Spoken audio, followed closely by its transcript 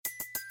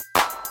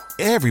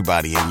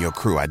Everybody in your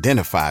crew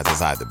identifies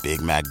as either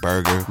Big Mac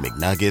Burger,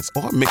 McNuggets,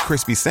 or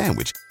McCrispy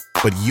Sandwich.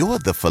 But you're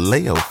the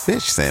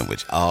Filet-O-Fish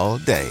Sandwich all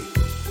day.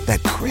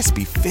 That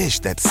crispy fish,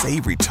 that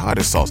savory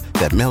tartar sauce,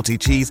 that melty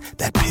cheese,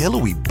 that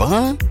pillowy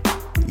bun.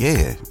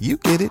 Yeah, you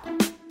get it.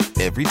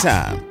 Every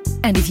time.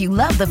 And if you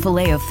love the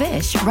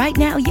Filet-O-Fish, right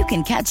now you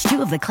can catch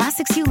two of the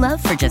classics you love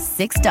for just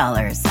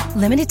 $6.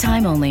 Limited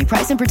time only.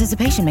 Price and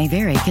participation may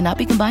vary. Cannot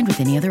be combined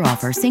with any other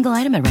offer. Single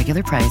item at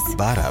regular price.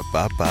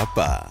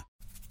 Ba-da-ba-ba-ba.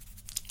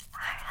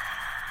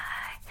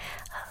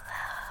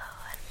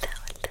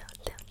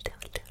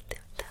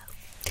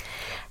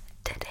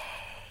 Today,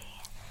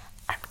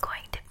 I'm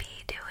going to be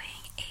doing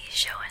a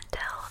show and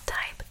tell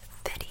type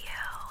video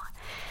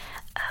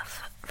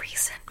of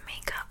recent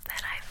makeup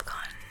that I've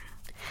gotten.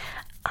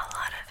 A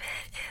lot of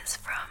it is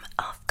from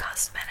e.l.f.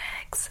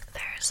 Cosmetics.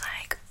 There's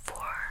like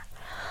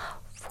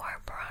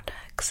four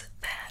products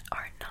that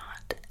are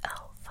not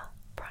e.l.f.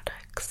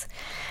 products.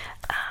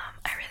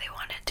 I really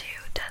wanted to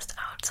test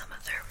out some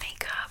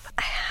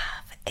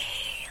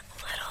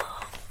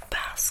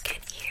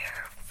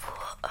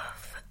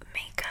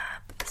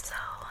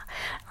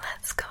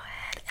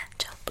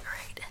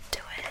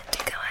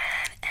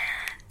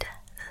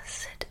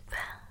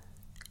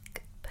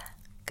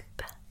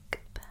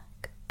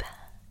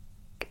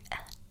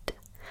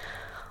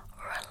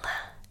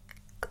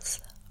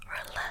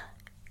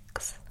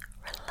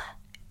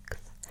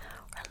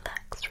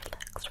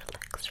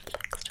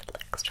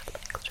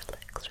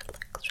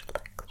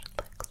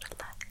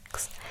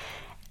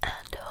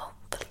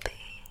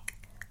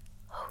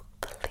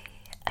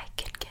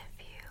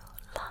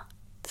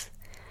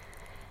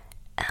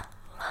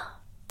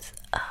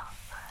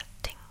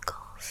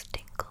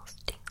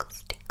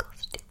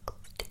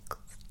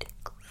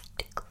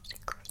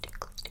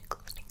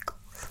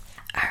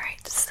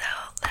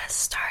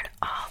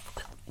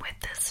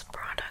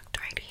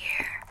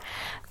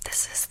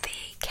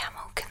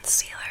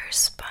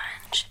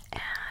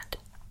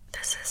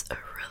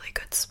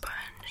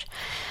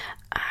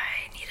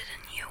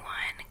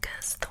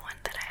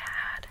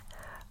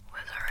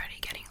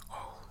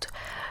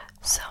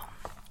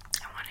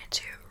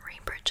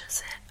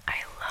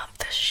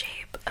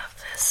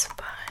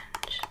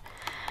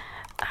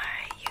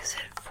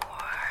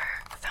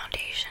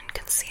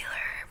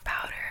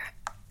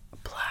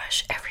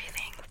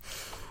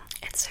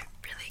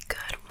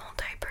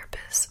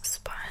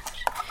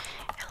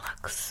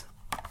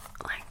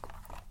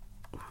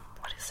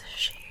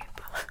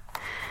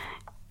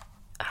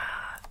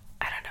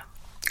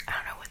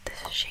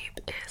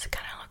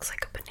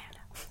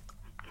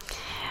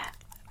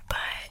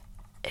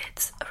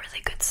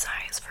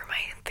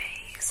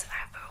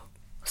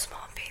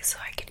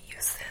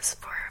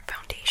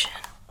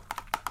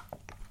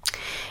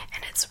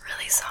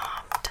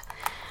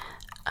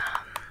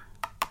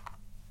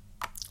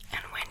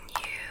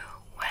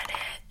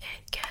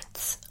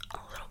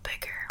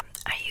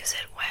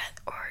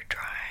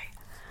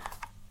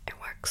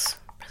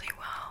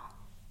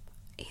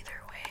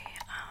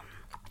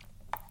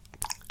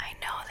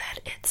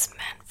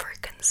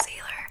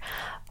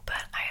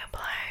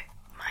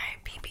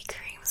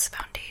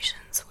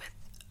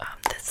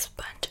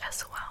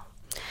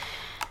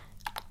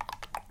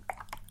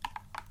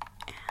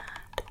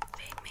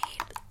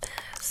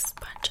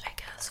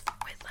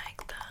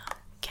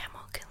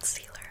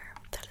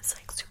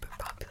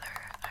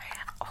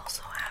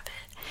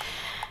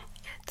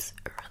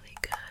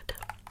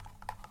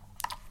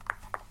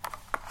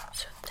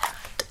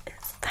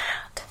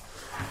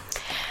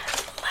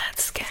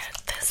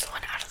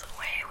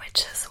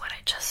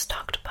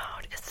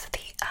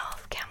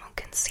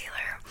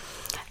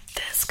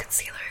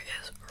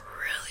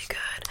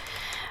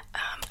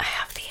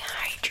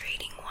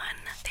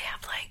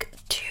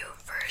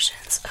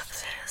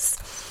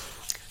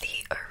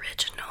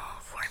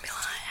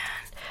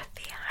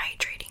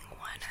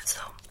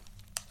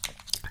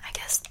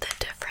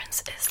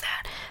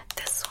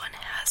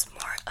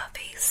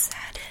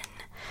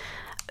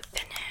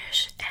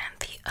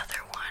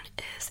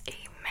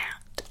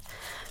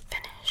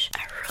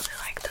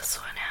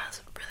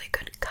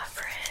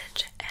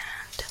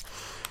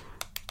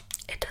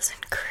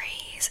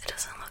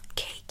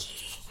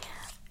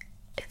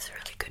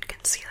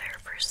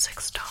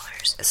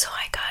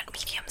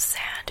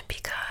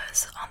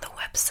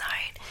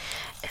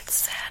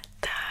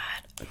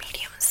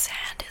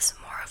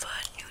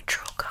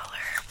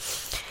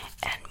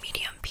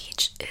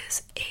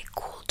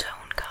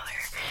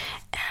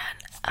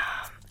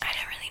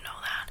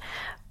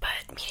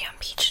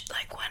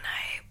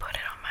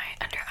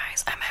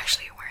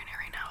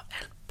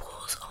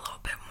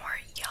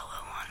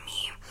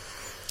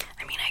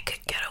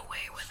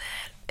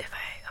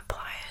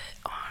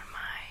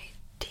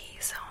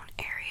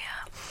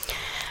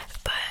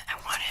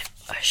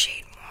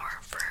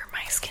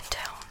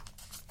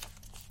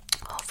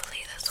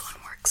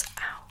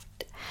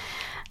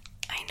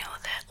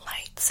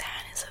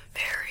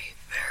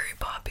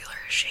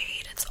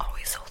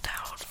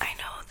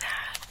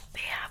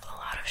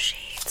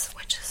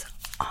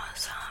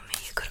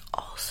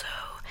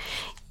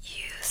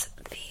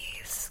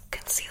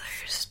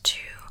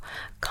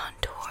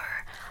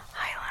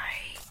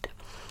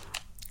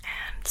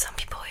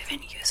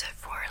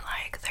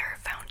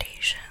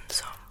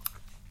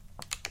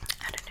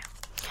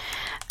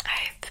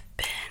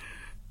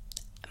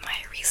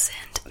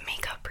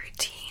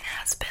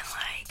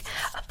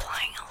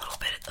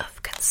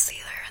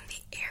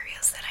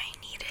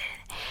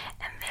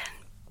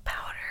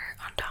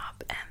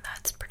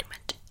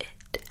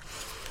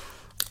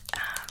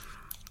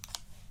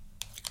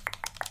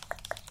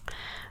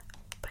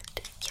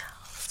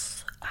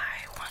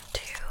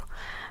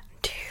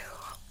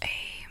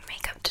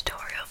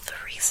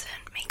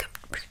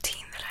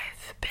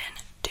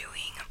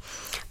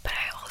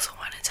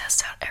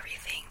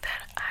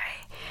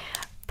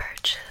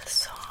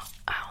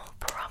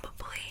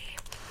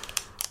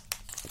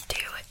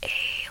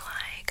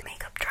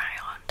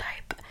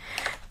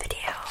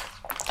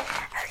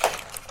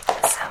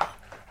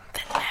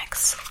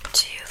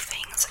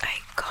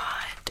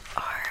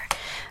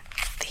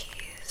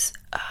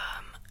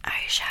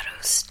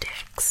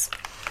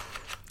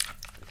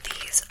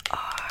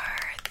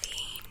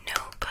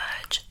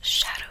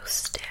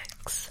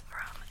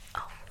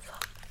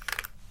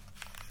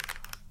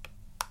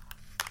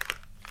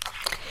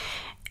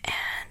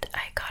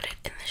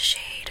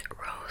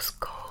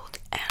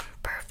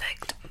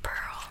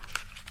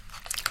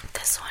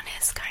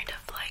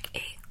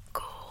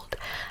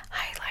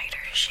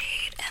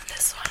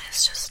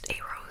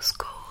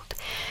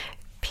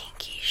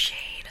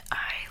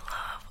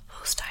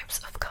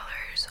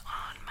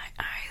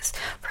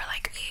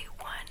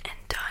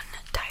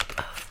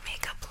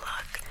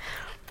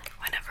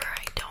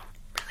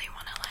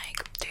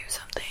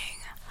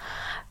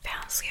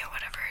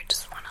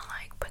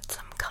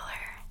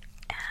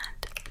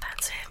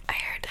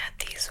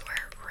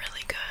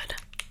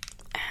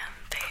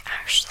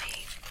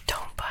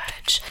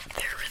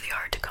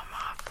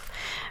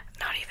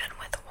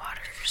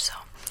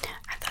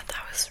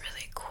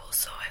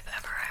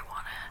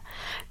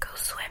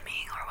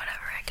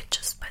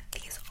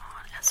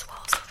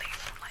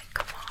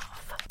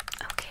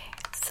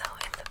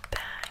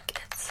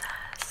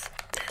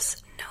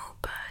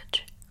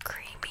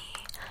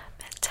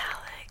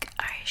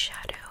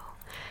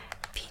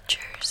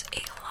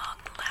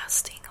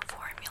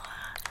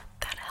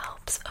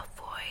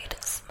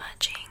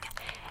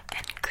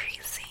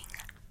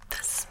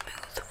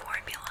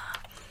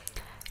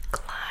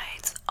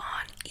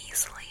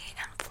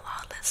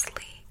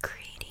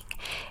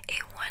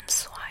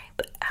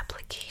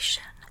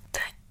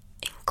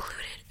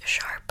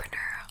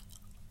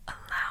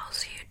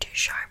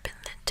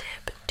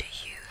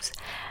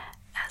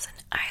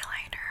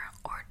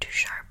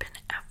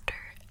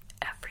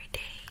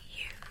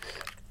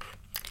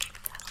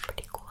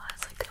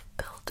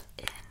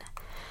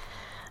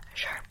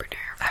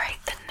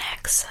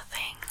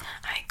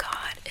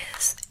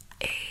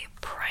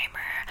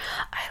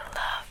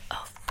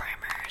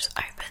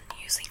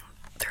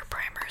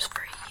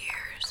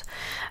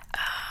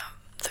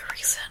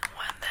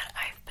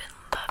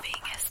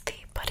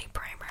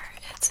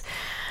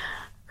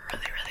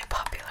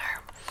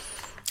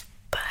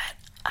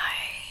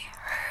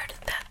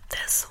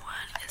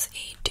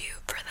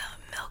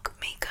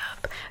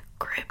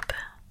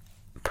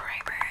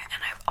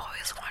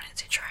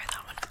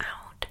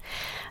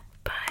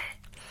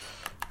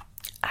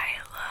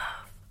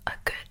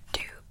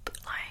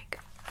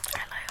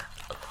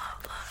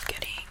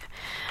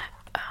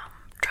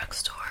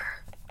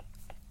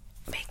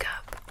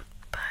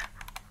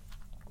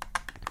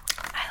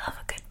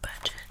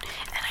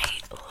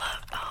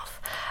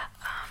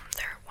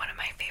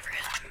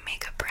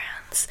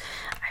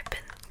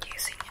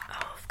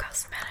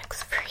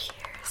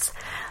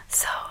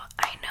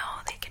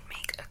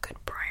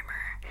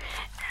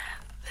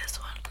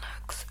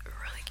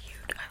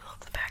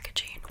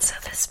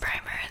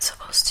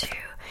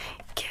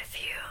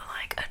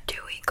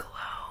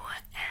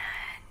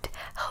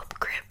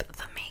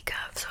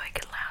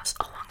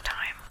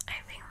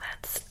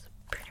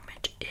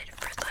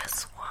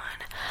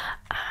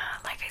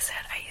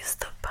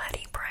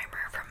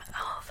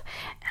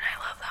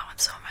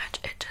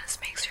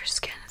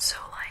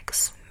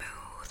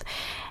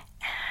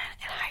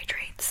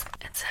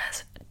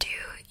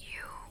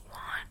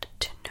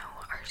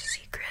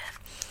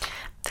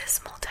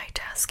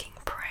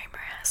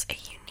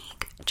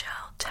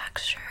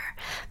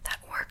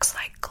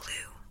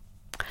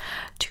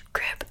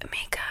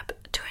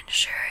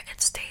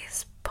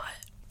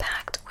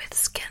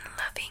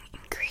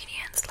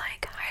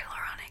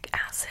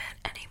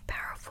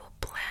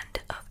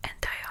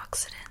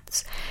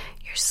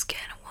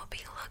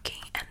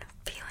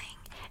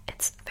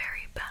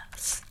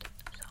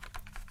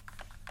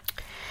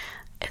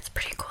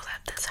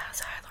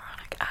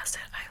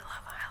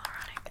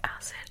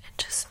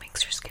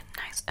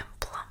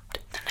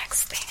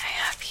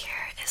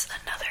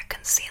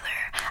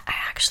concealer. I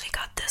actually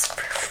got this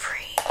for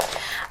free.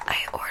 I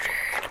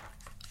ordered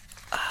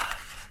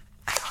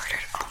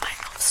all my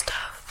e.l.f.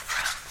 stuff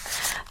from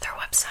their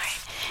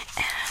website,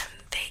 and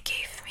they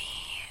gave me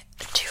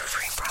 2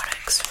 free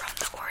products from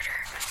the order,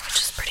 which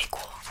is pretty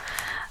cool.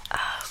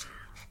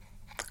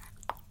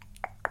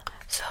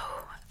 So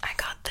I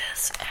got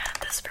this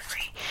and this for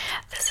free.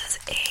 This is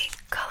a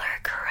color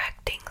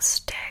correcting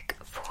stick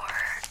for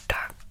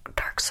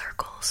dark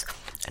circles.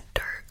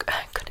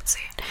 I couldn't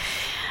say it.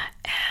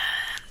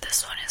 And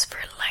this one is for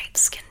light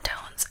skin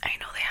tones.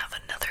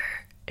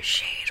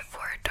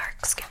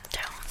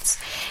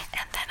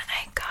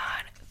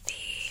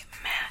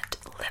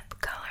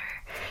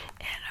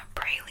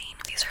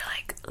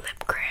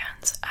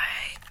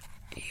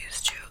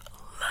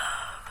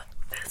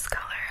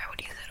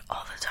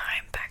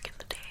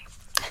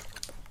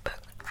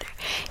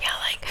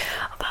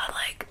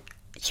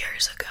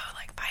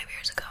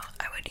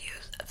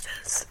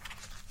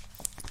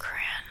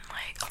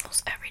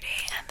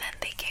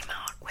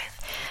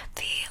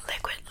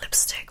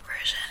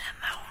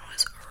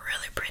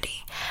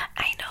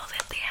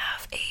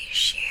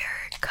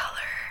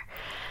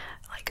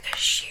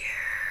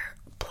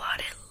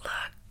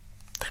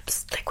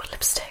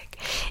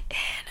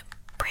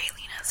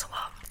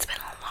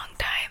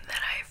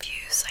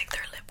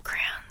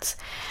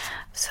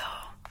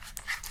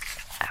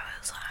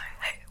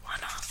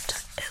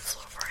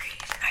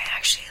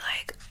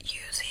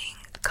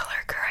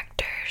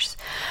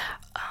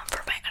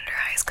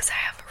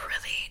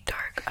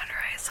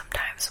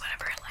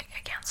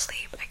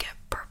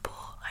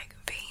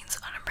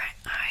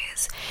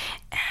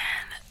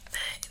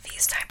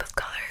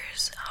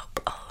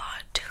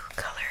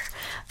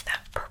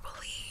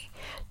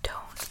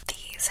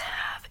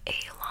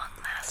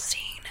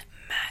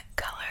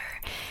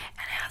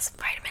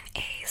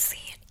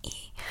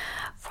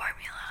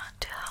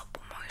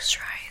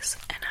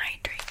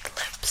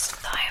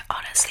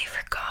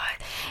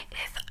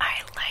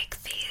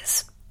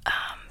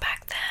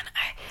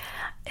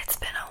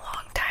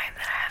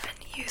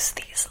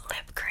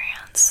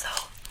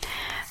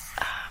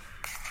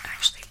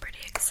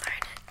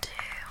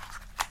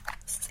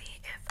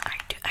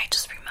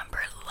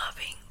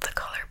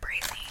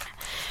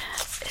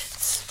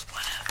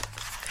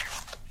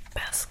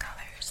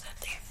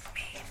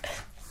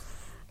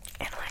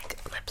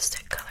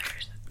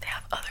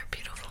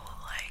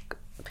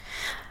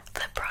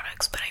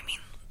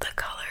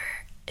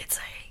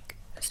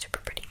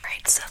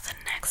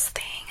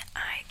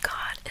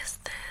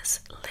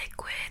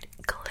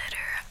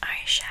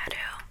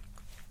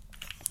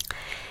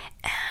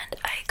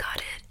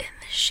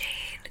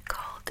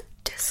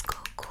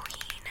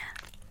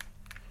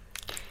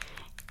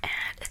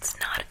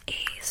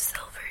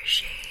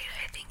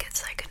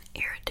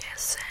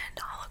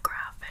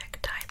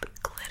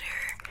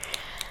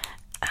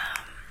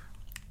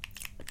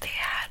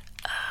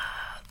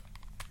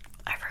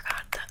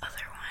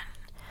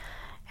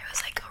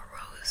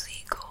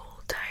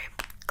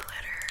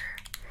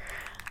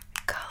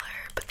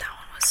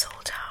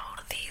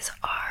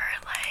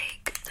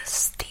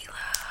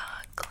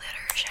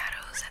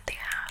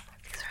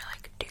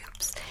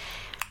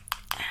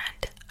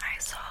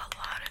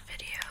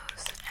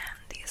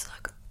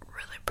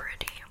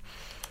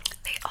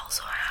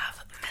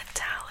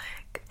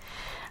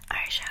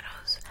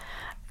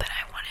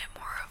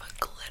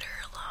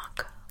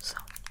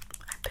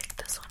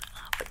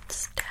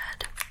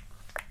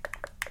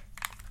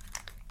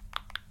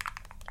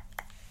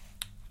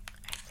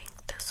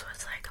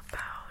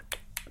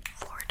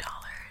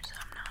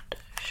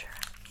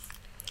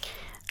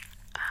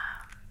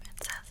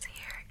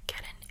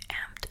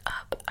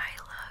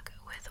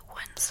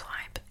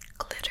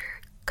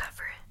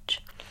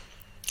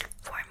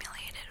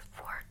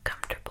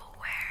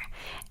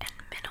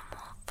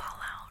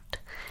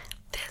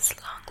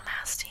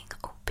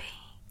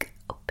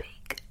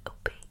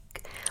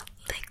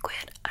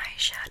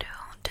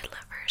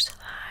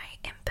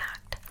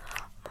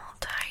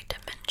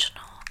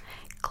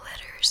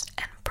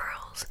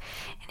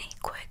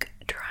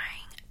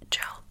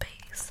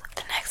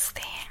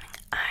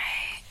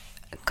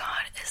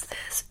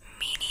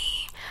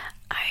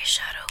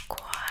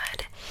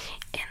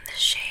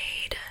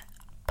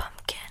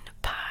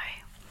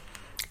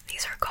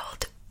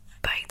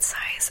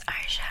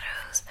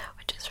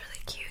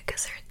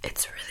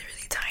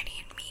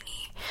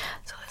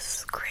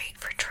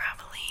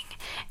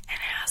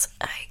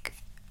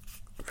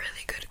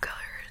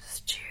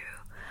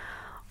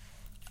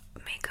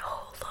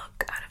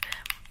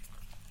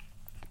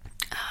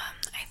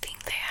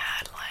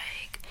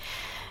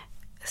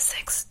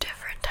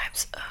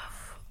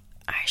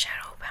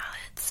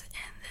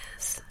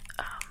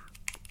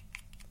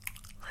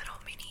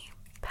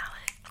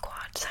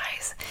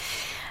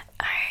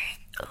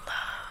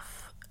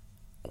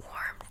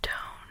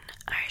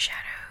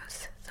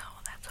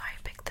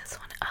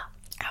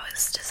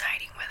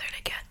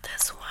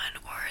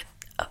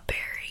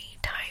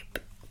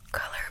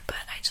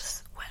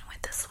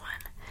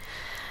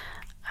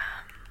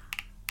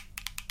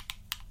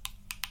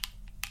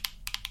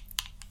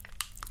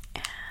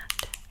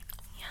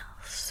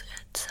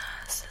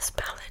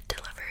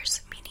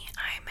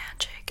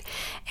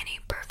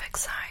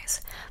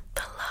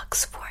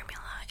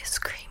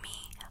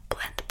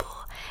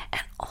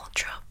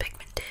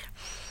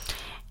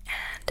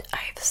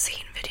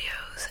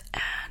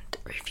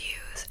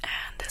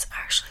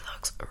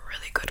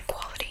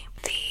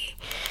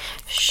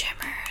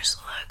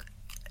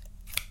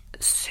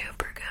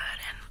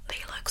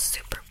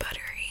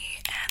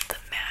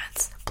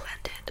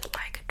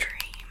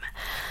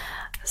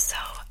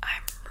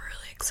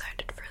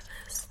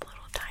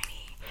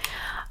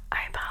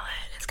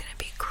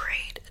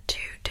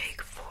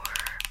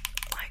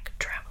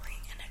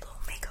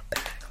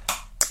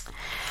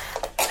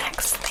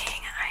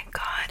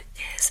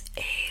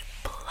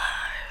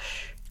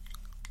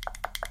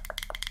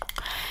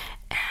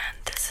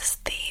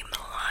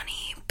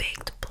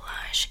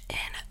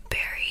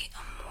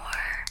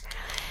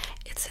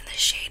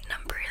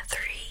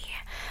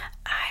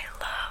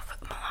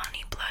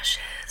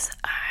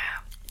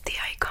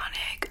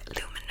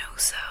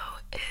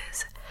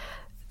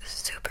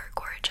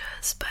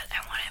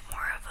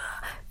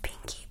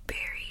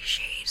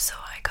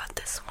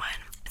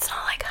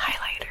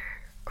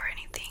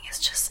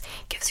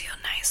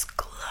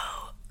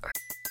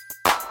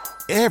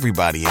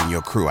 Everybody in your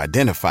crew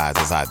identifies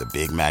as either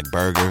Big Mac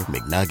Burger,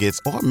 McNuggets,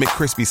 or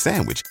McCrispy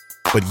Sandwich.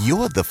 But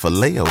you're the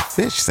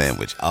Filet-O-Fish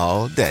Sandwich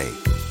all day.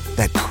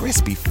 That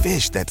crispy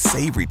fish, that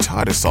savory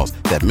tartar sauce,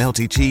 that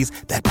melty cheese,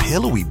 that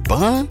pillowy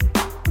bun.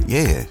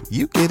 Yeah,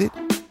 you get it.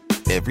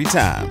 Every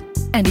time.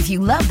 And if you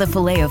love the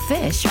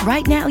Filet-O-Fish,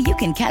 right now you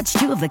can catch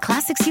two of the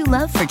classics you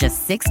love for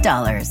just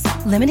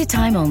 $6. Limited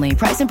time only.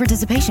 Price and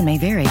participation may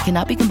vary.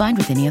 Cannot be combined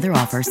with any other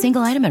offer.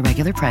 Single item at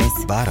regular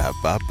price.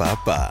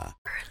 Ba-da-ba-ba-ba.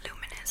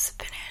 Luminous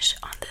finish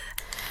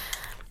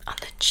on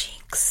the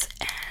cheeks,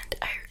 and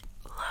I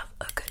love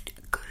a good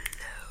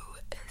glow,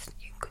 as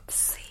you could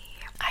see.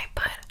 I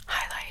put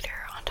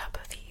highlighter on top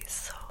of these,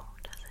 so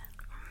it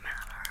doesn't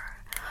matter.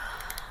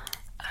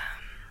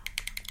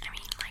 I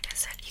mean, like I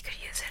said, you could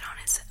use it on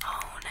its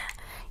own.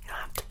 You don't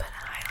have to put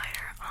a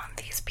highlighter on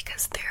these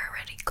because they're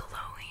already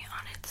glowy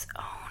on its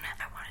own.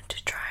 I wanted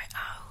to try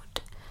out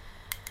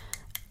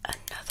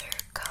another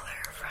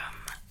color from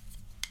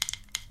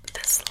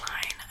this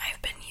line.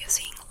 I've been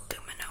using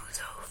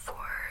Luminoso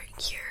for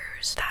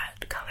years.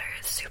 That color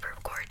is super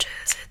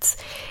gorgeous. It's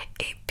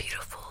a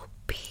beautiful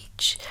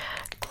peach,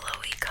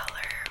 glowy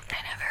color. I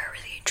never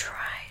really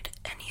tried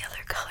any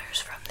other colors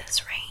from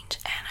this range,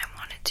 and I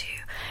wanted to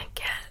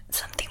get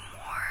something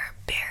more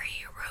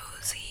berry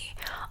rosy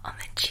on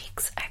the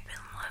cheeks. I've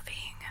been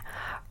loving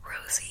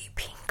rosy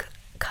pink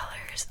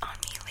colors on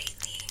me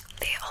lately.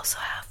 They also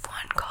have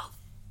one called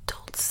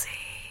Dulce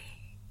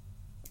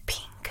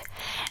Pink,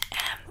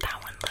 and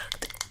that one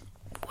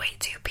looked way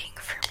too pink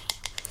for me.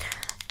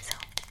 So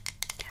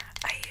yeah,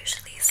 I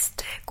usually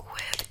stick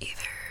with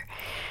either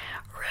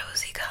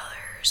rosy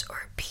colors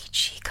or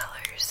peachy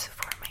colors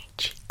for my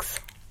cheeks.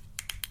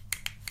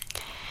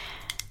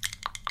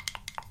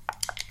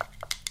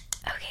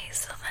 Okay,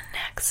 so the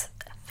next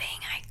thing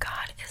I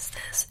got is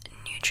this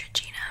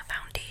Neutrogena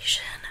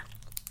foundation.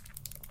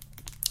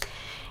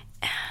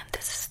 And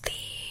this is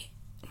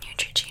the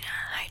Neutrogena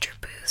Hydro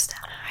Boost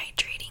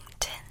Hydrating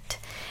Tint,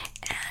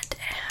 and it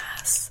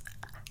has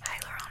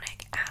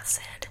hyaluronic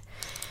acid.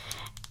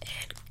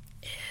 It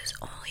is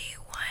only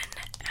 1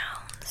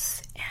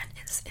 ounce, and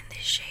it's in the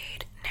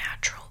shade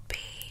Natural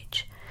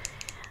Beige,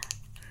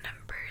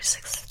 number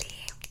 60.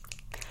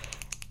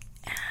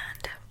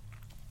 And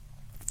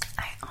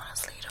I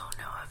honestly don't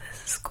know if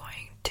this is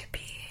going to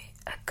be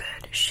a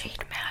good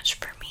shade match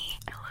for me.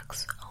 It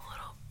looks a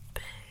little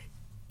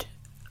bit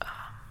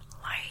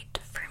light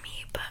for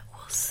me, but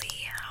we'll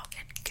see how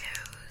it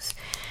goes.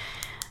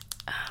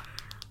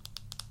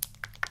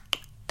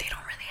 They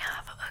don't really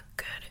have a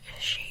good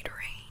shade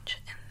range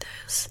in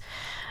this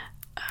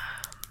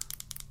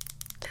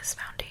this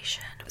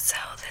foundation. So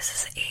this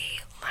is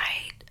a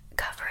light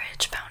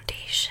coverage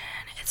foundation.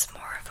 It's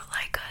more of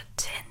like a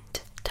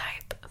tint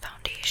type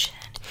foundation.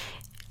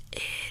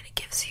 It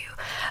gives you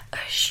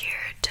a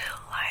sheer to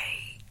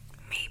light,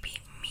 maybe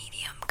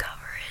medium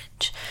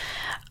coverage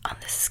on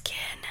the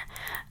skin.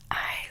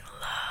 I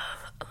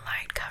love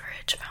light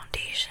coverage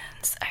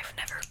foundations. I've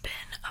never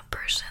been a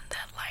person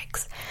that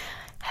likes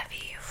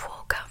heavy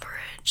full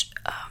coverage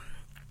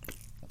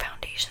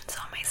foundations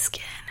on my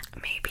skin.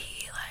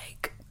 Maybe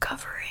like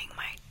covering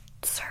my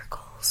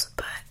circles,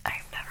 but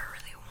I've never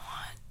really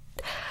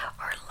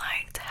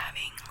liked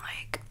having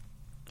like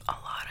a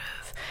lot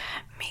of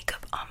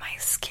makeup on my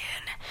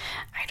skin.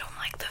 I don't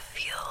like the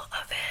feel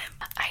of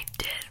it. I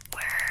did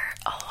wear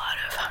a lot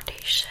of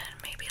foundation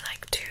maybe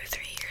like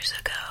 2-3 years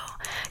ago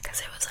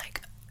because it was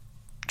like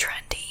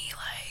trendy,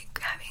 like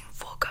having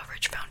full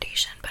coverage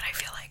foundation, but I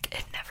feel like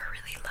it never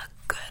really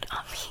looked good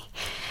on me.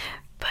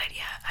 But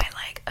yeah, I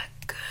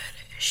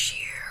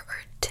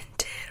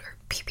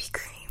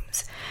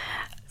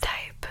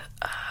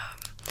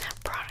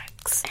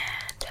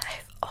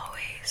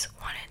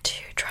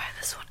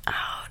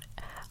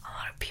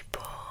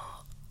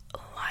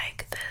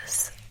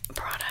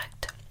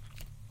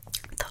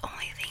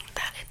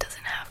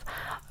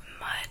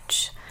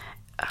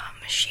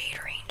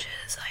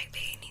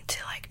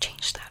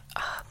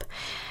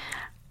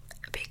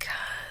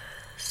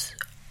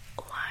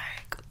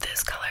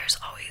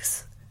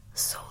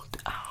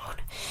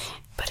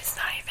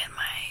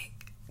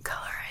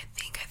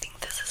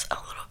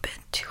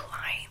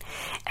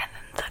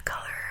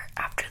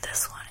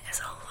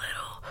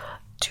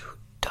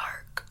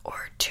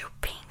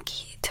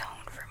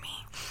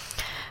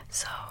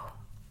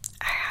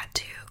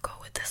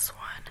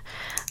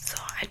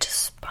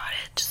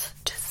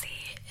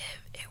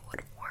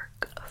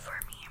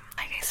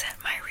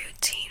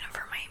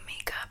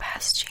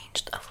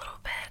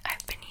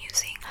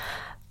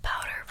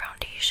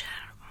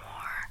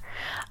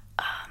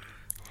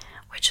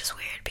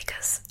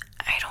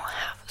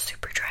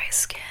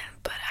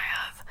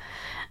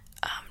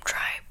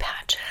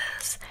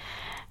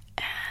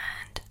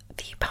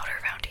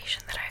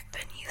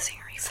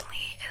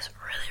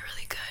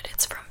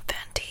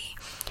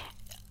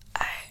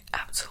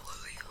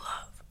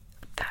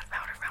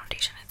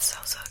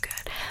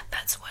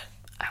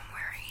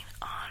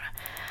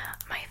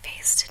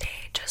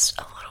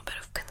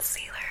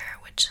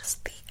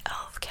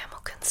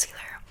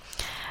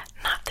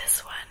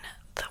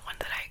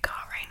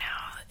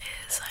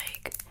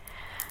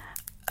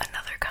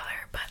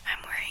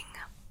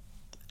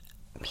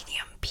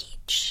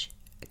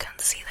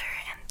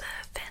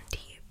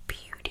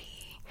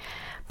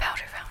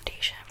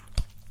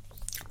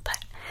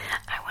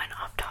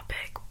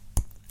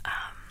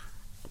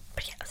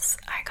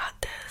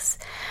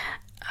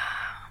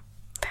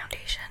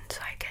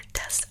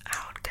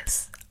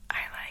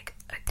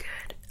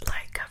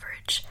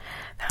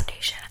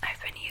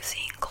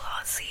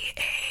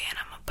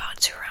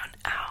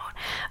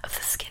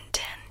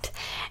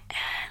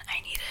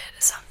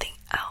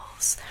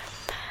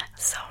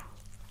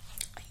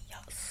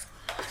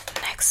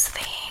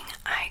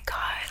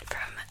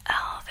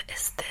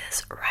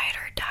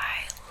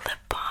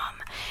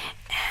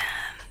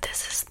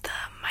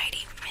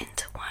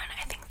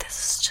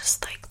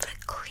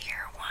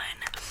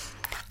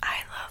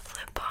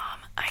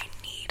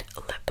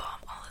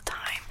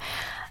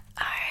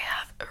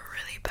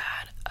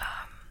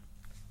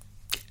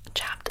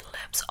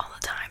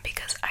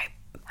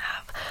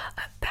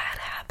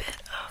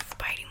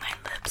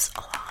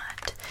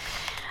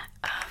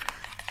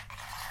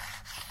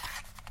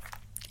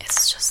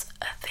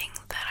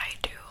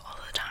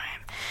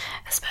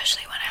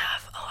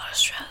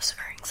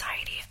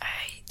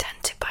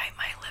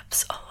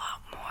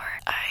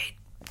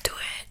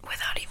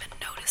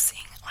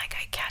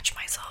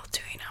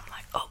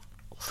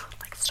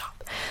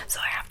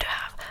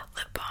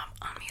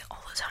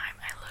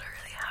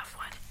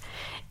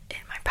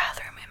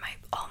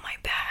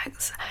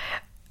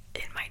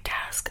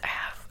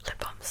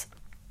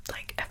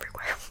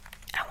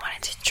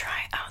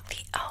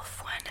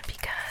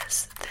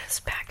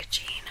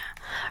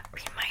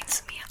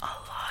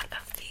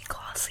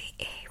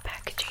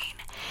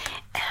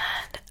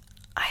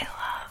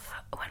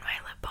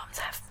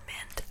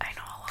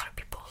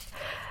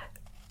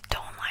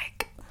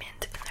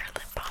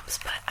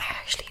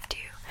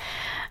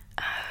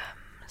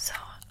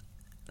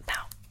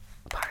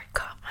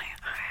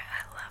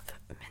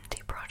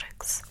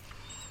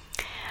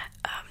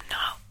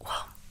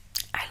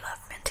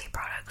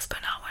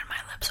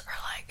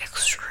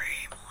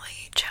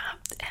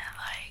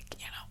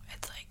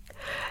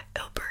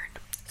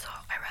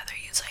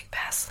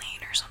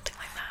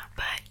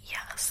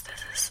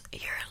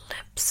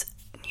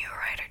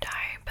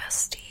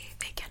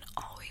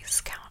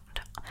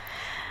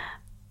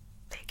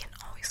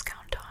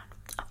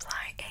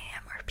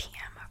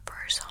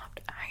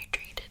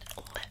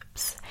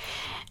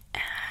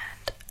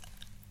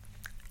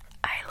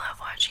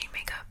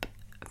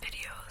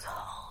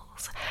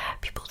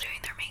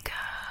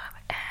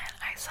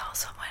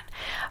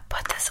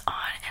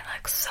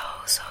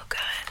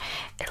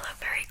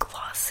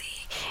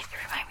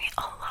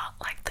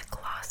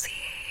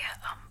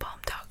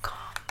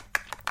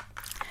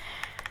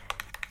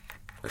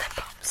lip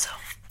balm, so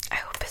I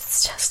hope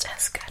it's just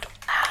as good.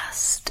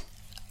 Last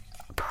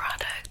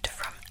product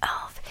from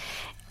e.l.f.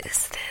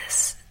 is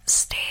this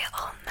Stay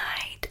All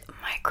Night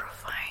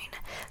Microfine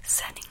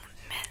Setting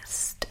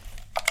Mist.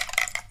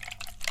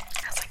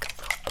 Has like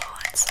a little ball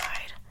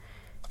inside.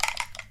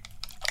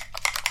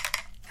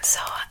 So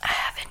I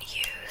haven't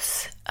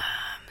used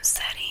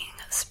setting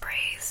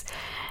sprays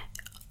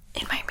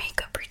in my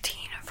makeup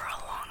routine for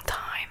a long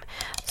time,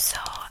 so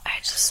I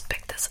just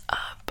picked this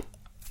up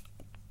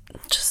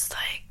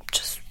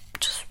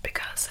just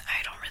because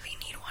I don't really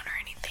need one or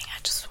anything. I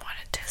just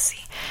wanted to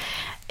see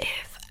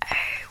if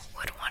I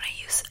would want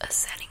to use a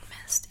setting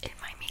mist in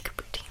my makeup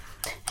routine.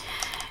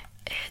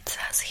 It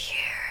says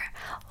here,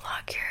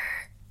 lock your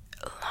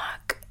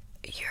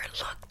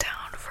look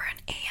down for an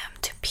AM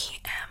to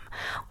PM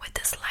with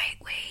this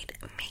lightweight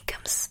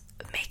makeup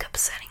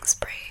setting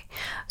spray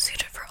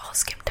suited for all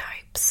skin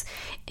types,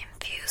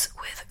 infused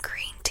with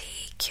green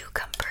tea,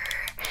 cucumber,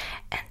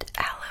 and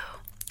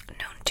aloe,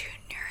 known to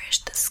nourish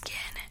the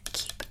skin,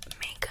 keep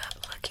makeup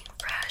looking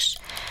fresh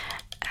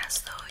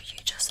as though you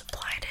just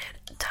applied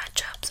it.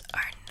 Touch-ups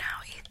are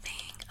now a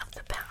thing of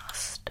the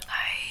past.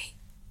 I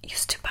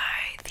used to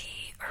buy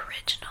the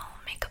original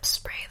makeup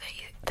spray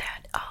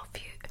that e.l.f.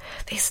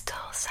 They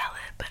still sell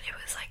it, but it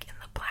was like in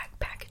the black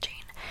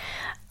packaging.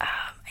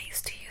 I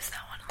used to use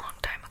that one a long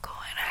time ago,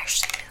 and I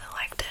actually really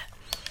liked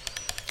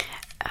it.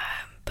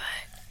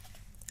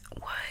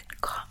 But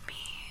what caught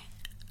me,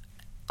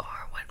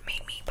 or what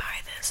made me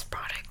buy this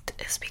product,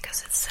 is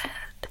because it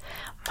said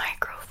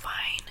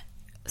microfine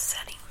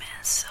setting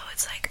mist, so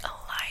it's like a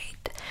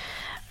light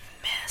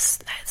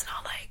mist that's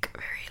not like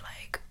very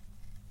like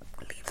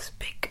leaves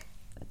big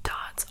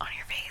dots on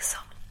your face, so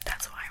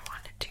that's why I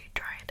wanted to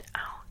try it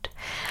out.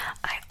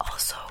 I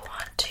also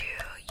want to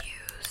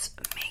use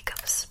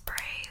makeup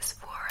sprays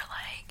for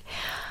like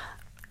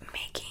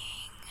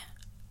making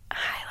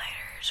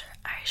highlighters or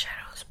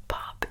eyeshadows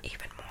pop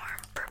even more.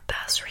 For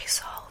best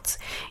results,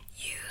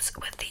 use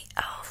with the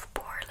e.l.f.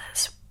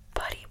 Poreless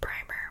Putty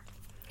Primer.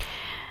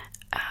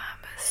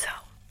 So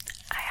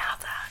I have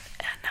that,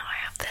 and now I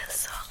have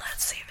this, so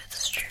let's see if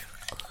it's true.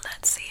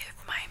 Let's see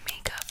if my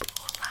makeup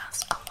will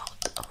last a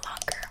lot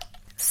longer.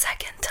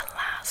 Second to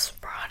last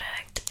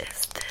product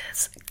is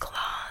this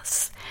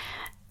gloss.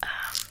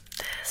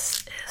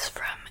 This is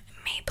from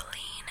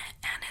Maybelline,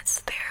 and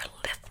it's their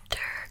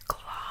Lifter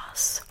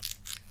Gloss.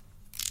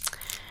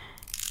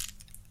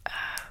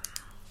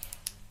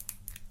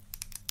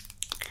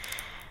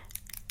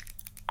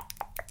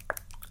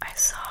 I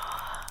saw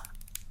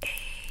a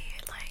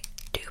like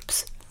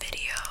dupes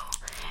video,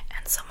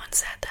 and someone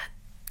said that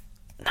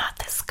not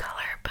this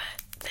color, but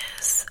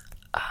this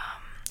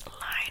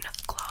line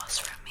of gloss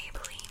from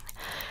Maybelline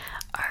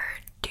are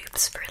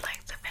dupes for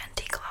like the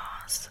Fenty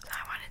gloss.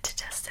 I wanted to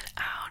test it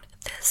out.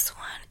 This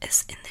one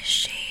is in the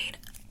shade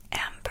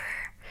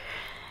Amber,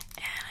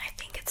 and I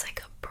think it's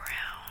like a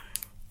brown,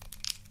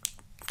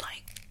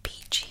 like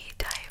peachy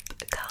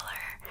type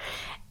color,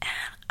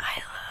 and I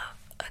love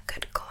a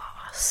good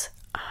gloss.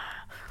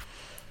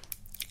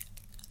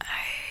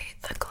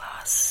 The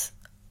gloss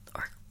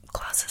or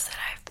glosses that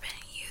I've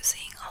been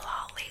using a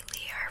lot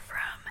lately are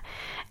from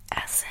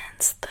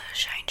Essence, the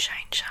Shine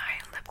Shine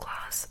Shine lip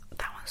gloss.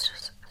 That one's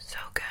just so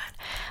good.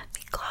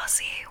 The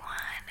Glossier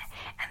one,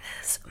 and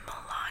this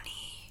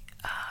Milani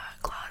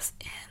gloss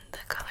in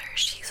the color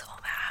She's All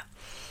That.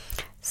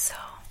 So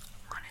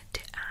wanted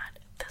to add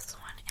this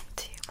one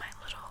into my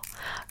little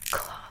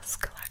gloss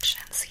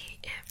collection, see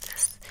if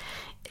this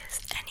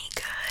is any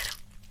good.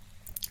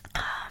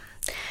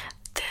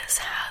 This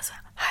has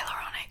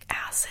hyaluronic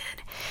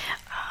acid.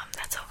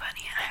 That's so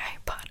funny. I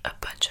bought a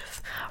bunch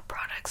of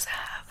products that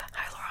have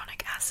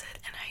hyaluronic acid,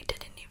 and I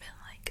didn't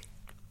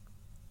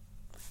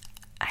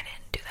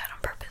do that on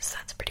purpose.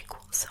 That's pretty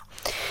cool. So,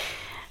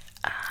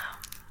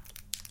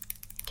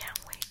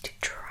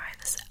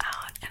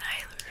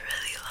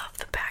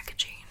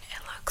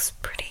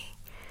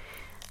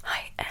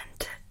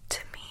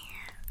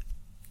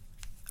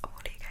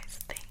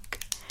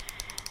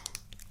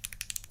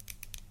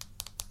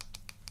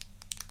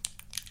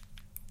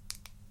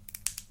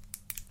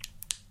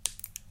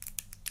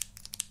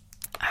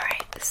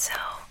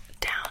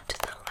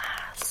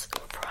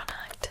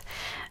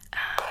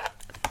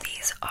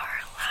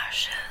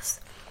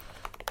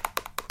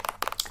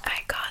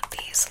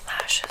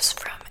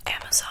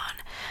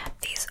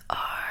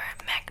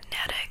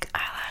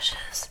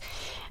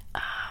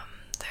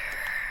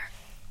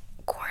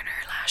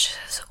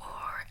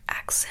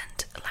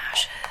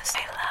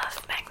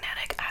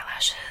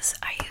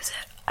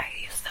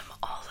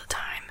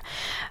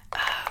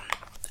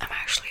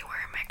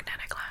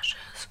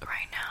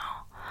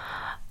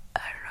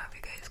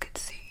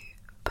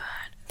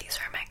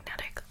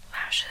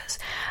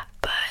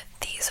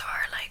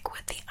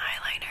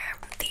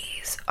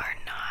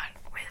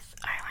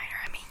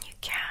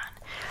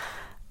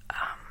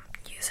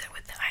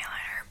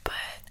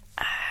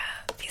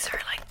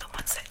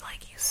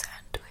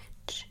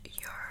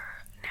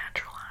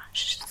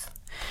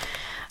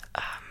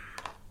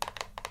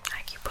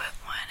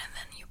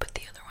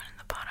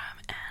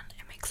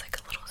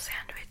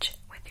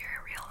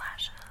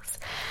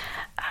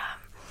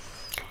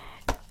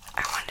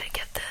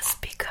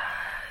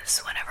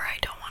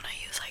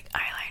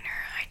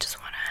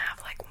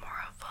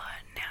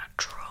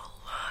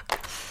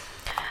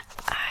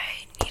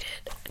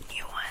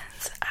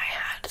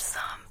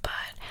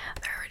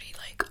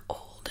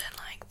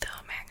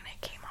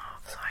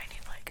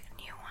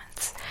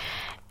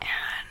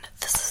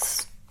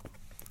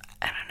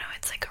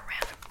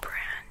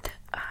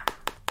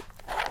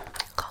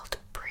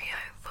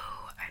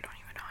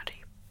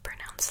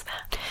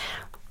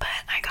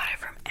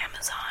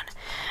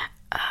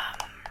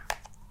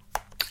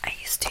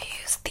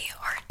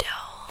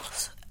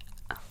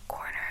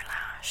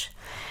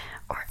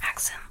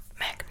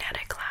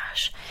 Magnetic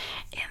Lash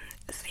in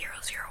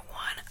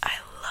 001. I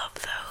love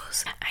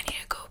those. I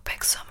need to go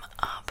pick some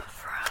up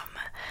from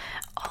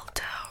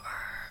Ulta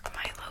or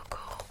my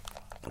local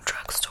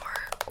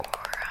drugstore or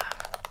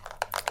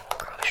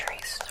grocery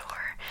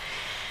store.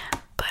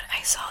 But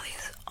I saw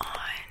these on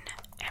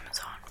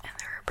Amazon and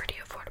they were pretty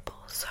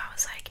affordable. So I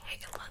was like, hey,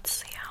 let's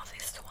see how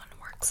this one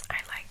works. I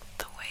like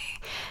the way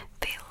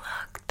they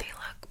look. They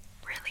look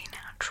really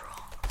natural.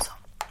 So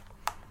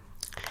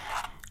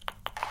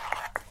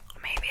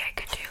maybe I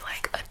could do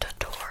like a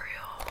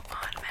tutorial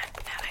on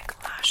magnetic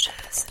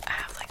lashes. I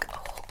have like a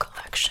whole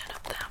collection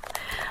of them.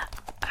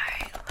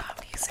 I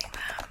love using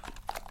them.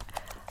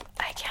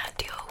 I can't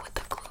deal with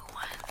the glue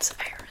ones.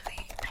 I can't.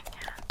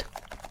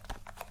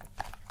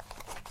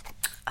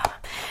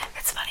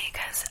 It's funny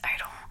because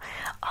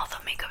all the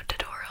makeup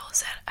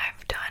tutorials that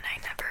I've done, I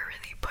never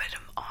really put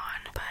them on,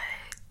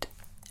 but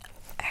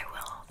I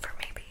will for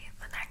maybe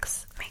the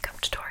next makeup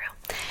tutorial.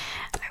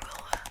 I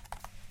will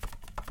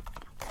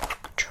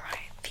try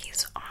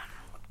these on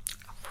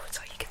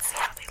so you can see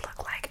how they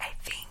look like. I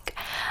think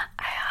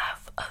I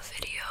have a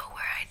video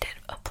where I did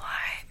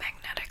apply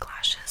magnetic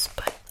lashes,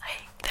 but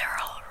they're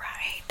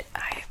alright.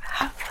 I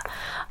have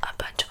a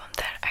bunch of them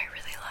that I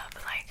really love,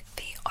 like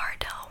the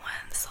Ardell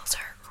ones. Those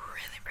are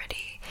really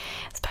pretty,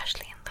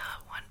 especially in the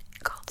one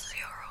called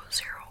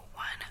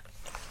 001.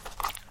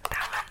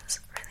 That one's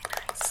really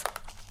nice.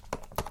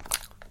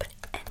 But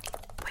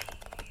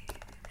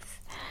anyways,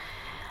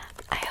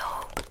 I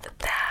hope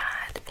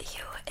that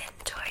you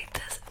enjoyed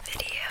this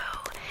video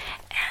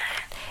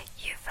and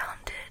you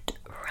found it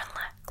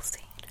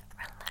relaxing.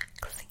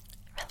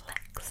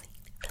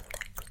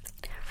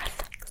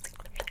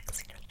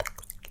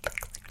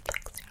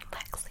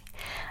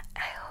 I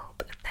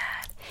hope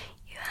that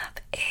you have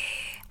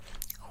a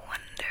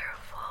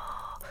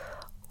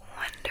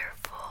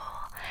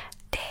wonderful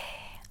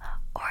day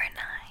or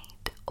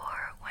night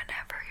or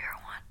whenever you're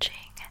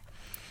watching.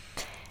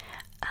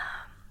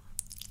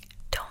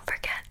 Don't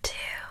forget to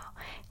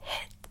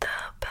hit the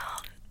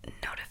bell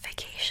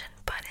notification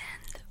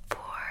button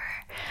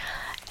for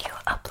new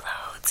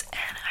uploads,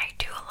 and I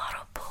do a lot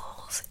of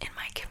polls in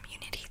my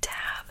community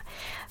tab,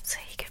 so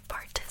you can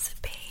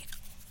participate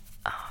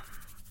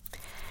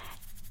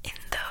in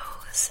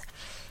those.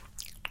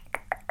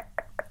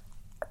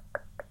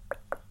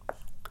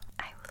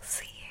 I will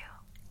see you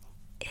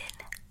in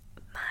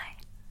my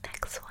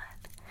next one.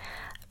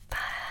 Bye.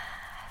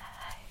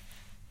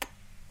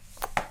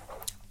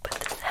 Put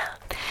this out.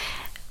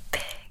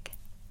 Big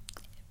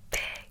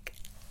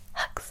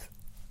hugs.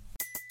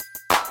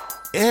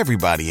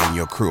 Everybody in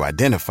your crew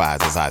identifies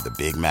as either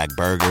Big Mac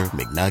Burger,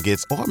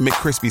 McNuggets, or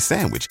McCrispy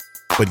Sandwich.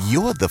 But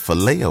you're the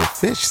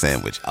Filet-O-Fish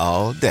Sandwich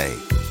all day.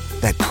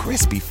 That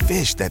crispy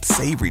fish, that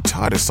savory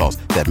tartar sauce,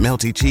 that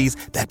melty cheese,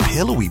 that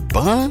pillowy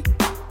bun.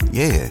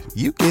 Yeah,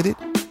 you get it.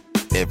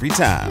 Every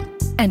time.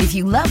 And if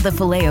you love the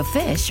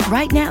Filet-O-Fish,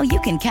 right now you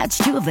can catch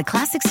two of the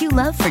classics you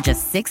love for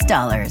just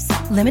 $6.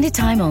 Limited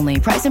time only.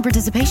 Price and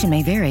participation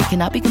may vary.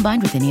 Cannot be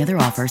combined with any other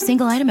offer.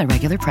 Single item at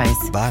regular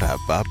price.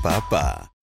 Ba-da-ba-ba-ba.